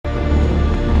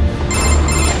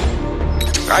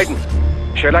Raiden,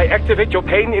 shall I activate your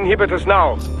pain inhibitors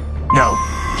now? No,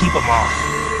 keep them off.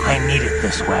 I need it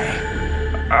this way.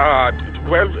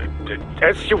 Well,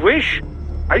 as you wish.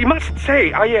 I must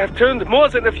say, I have turned more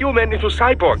than a few men into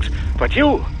cyborgs, but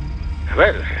you...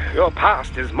 Well, your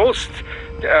past is most,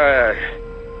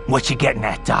 What you getting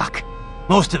at, Doc?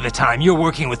 Most of the time, you're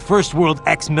working with First World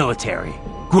ex-military.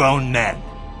 Grown men.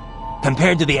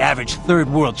 Compared to the average Third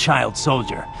World child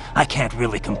soldier, I can't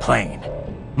really complain.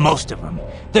 Most of them,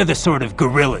 they're the sort of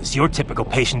guerrillas your typical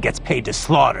patient gets paid to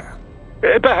slaughter.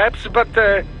 Perhaps, but,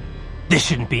 This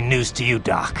shouldn't be news to you,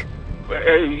 Doc.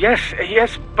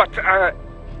 yes, but,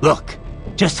 Look,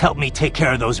 just help me take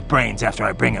care of those brains after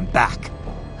I bring them back.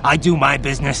 I do my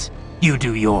business, you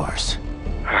do yours.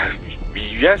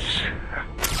 Yes.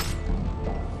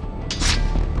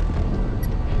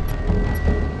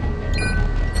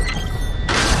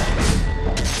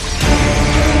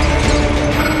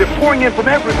 They're pouring in from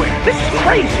everywhere. This is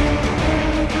crazy.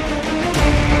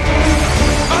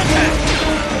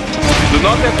 You do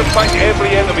not have to fight every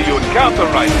enemy you encounter,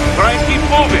 right? Try and keep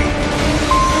moving.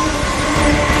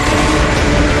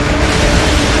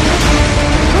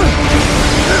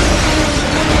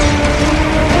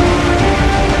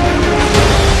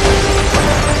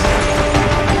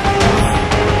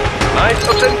 Nice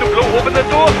of them to blow open the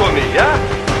door for me, yeah?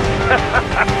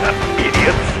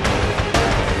 Idiots.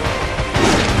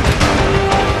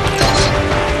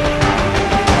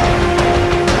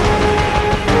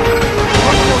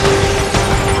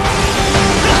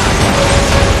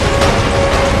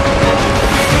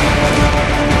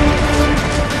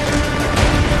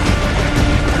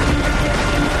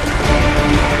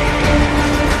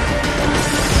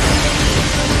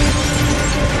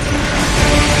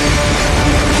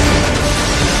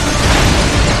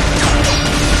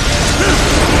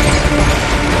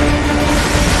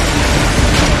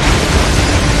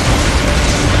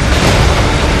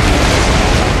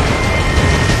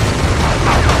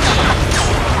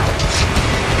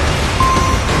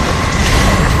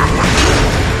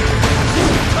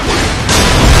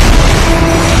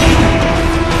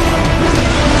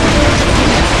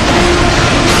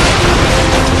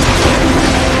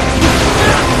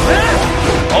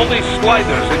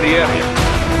 Sliders in the area.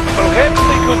 Perhaps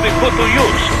they could be put to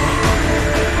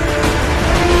use.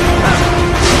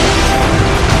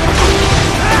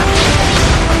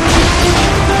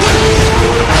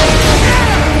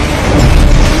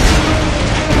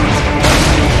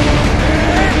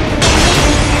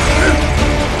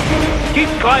 Keep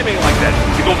climbing like that.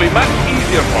 It will be much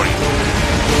easier for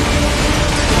you.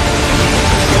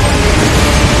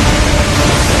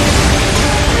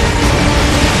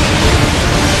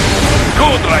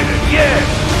 Good, Raiden, yes!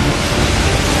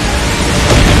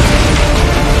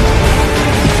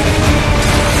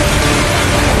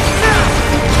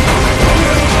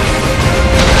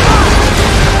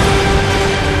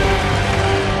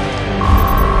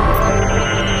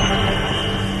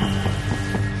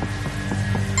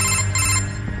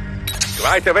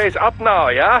 Right away's up now,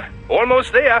 yeah?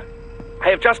 Almost there. I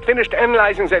have just finished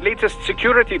analyzing the latest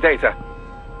security data.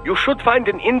 You should find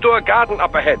an indoor garden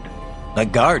up ahead. A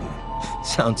garden?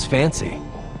 Sounds fancy.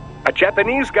 A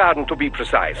Japanese garden, to be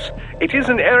precise. It is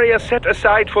an area set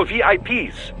aside for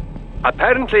VIPs.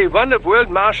 Apparently, one of World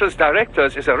Marshal's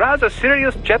directors is a rather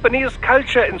serious Japanese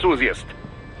culture enthusiast.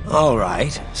 All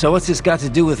right, so what's this got to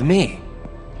do with me?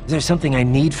 Is there something I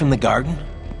need from the garden?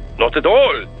 Not at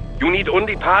all. You need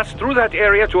only pass through that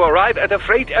area to arrive at a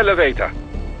freight elevator.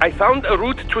 I found a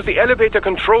route to the elevator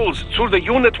controls through the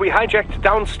unit we hijacked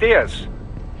downstairs.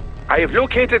 I have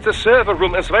located the server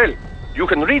room as well. You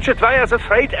can reach it via the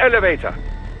freight elevator.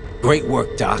 Great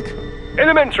work, Doc.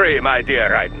 Elementary, my dear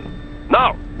Raiden.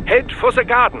 Now, head for the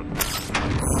garden.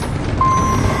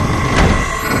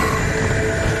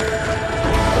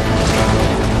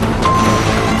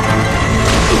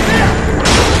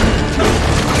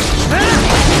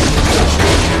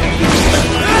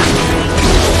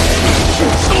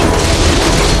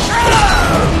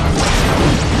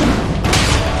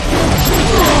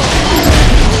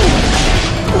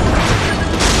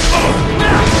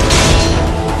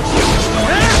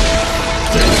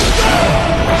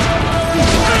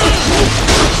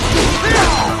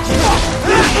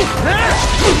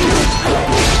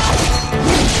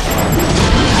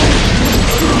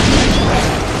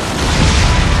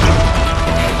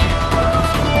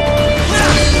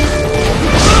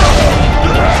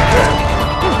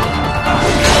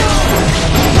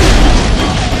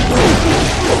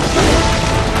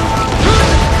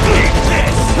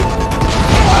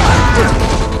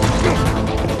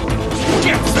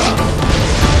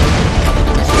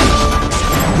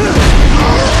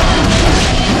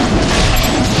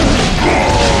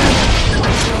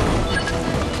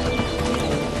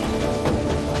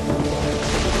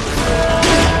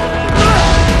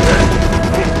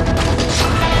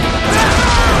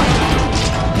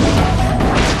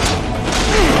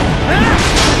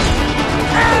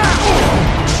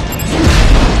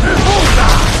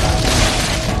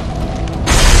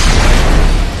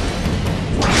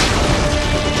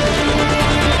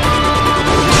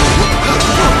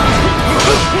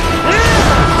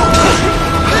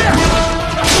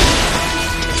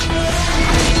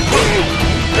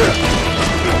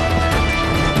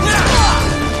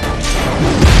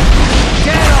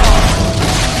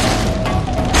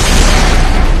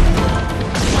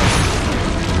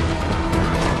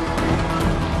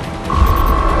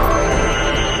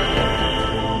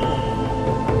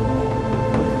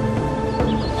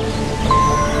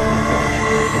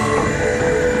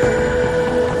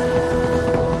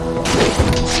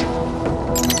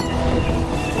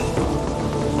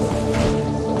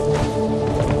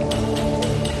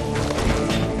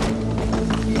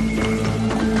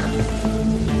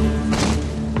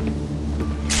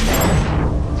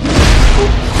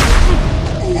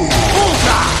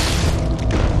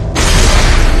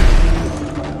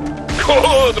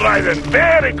 good, Raiden.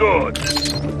 Very good.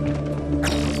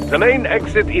 The main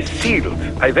exit is sealed.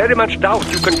 I very much doubt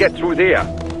you can get through there.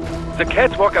 The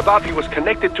catwalk above you is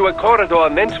connected to a corridor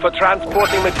meant for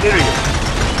transporting materials.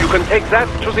 You can take that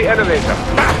to the elevator.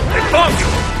 Ah, I found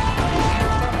you!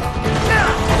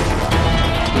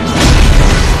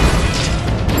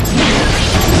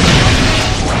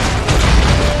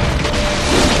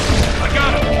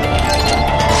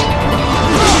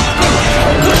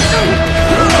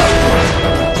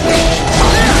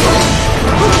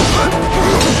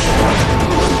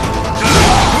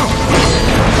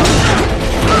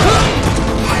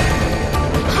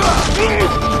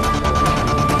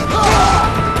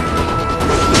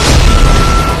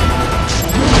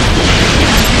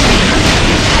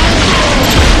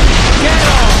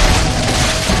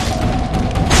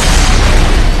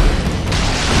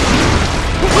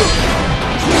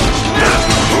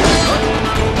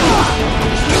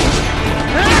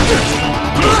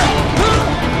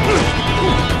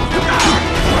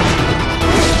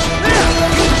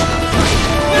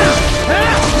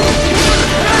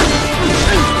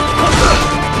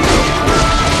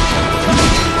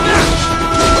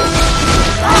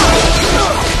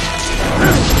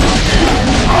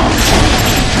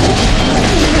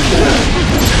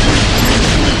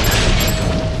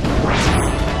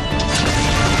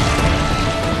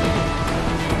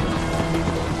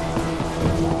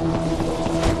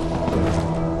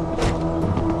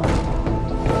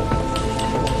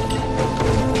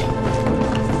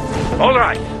 All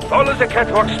right, follow the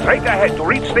catwalk straight ahead to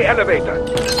reach the elevator.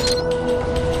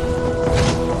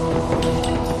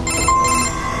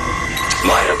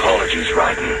 My apologies,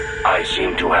 Raiden. I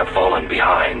seem to have fallen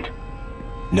behind.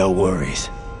 No worries.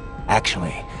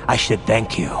 Actually, I should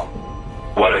thank you.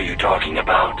 What are you talking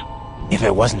about? If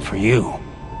it wasn't for you,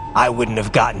 I wouldn't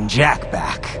have gotten Jack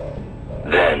back.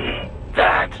 Then,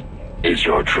 that is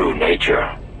your true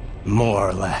nature. More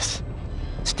or less.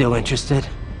 Still interested?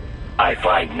 I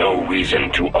find no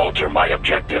reason to alter my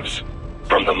objectives.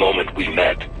 From the moment we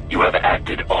met, you have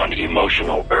acted on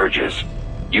emotional urges.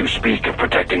 You speak of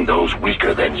protecting those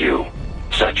weaker than you.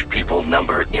 Such people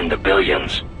number in the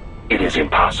billions. It is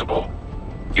impossible.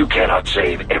 You cannot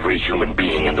save every human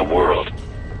being in the world.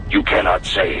 You cannot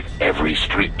save every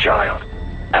street child.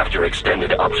 After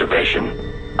extended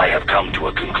observation, I have come to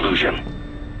a conclusion.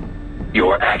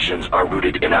 Your actions are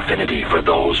rooted in affinity for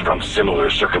those from similar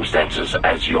circumstances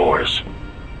as yours.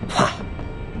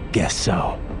 Guess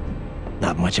so.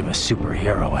 Not much of a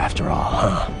superhero after all,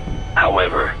 huh?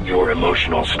 However, your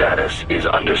emotional status is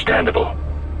understandable.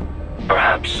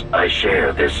 Perhaps I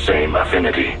share this same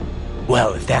affinity.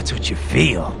 Well, if that's what you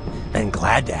feel, then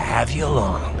glad to have you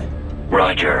along.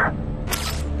 Roger.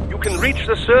 You can reach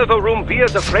the server room via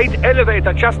the freight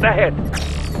elevator just ahead.